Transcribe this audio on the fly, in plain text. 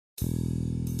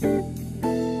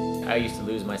I used to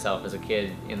lose myself as a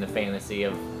kid in the fantasy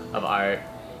of art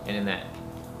and in that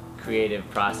creative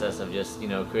process of just,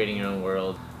 creating your own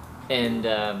world. And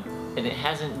it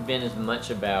hasn't been as much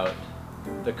about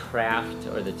the craft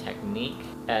or the technique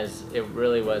as it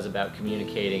really was about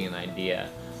communicating an idea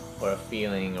or a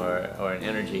feeling or an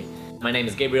energy. My name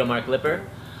is Gabriel Mark Lipper.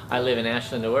 I live in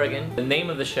Ashland, Oregon. The name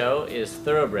of the show is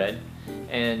Thoroughbred,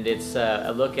 and it's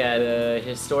a look at the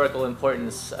historical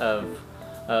importance of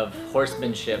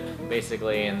horsemanship,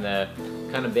 basically, and the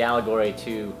kind of the allegory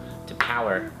to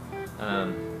power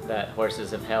that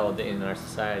horses have held in our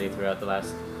society throughout the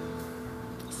last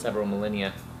several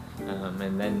millennia,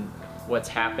 and then what's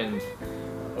happened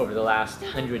over the last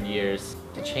 100 years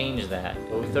to change that.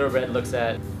 Thoroughbred looks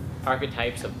at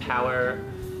archetypes of power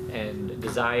and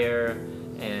desire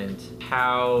and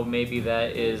how maybe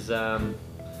that is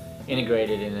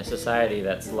integrated in a society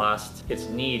that's lost its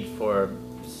need for,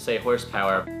 say,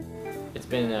 horsepower. It's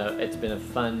been a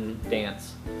fun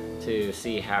dance to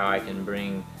see how I can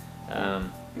bring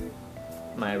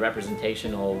my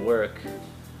representational work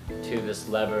to this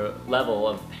level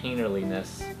of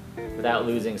painterliness without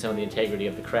losing some of the integrity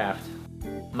of the craft.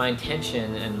 My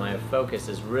intention and my focus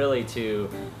is really to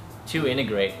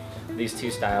integrate these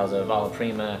two styles of alla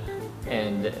prima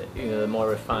and the more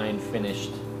refined,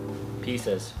 finished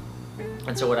pieces.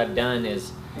 And so what I've done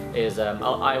is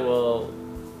I will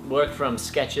work from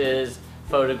sketches,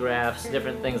 photographs,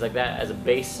 different things like that as a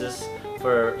basis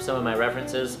for some of my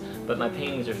references, but my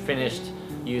paintings are finished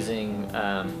using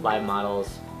live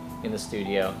models in the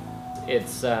studio.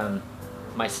 It's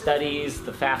my studies,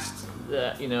 the fast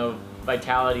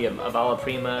vitality of alla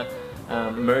prima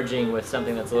merging with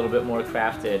something that's a little bit more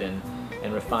crafted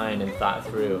and refined and thought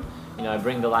through. I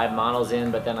bring the live models in,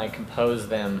 but then I compose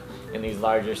them in these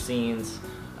larger scenes.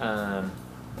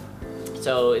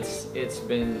 So it's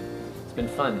been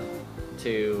fun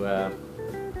to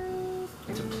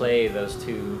play those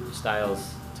two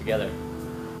styles together.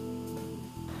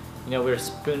 We're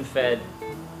spoon-fed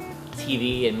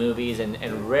TV and movies,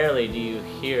 and rarely do you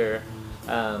hear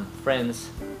friends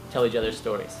tell each other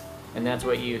stories. And that's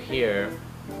what you hear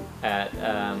at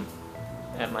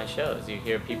my shows. You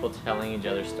hear people telling each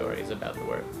other stories about the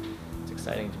work. It's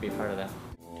exciting to be a part of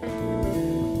that.